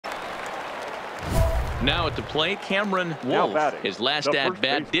Now at the plate, Cameron Wolfe. His last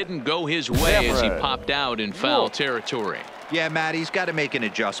at-bat didn't go his way as he popped out in foul territory. Yeah, Matt, he's got to make an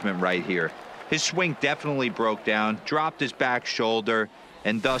adjustment right here. His swing definitely broke down, dropped his back shoulder,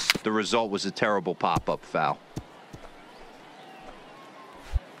 and thus the result was a terrible pop-up foul.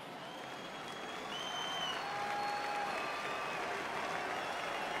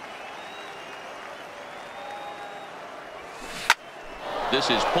 This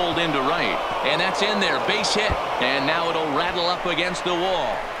is pulled into right, and that's in there. Base hit, and now it'll rattle up against the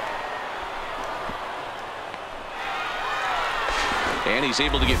wall. And he's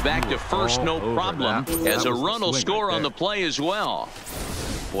able to get back to first, no problem, as a run will score on the play as well.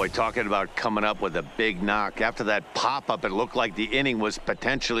 Boy, talking about coming up with a big knock. After that pop-up, it looked like the inning was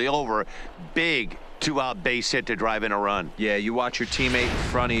potentially over. Big two-out base hit to drive in a run. Yeah, you watch your teammate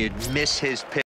in front of you miss his pitch.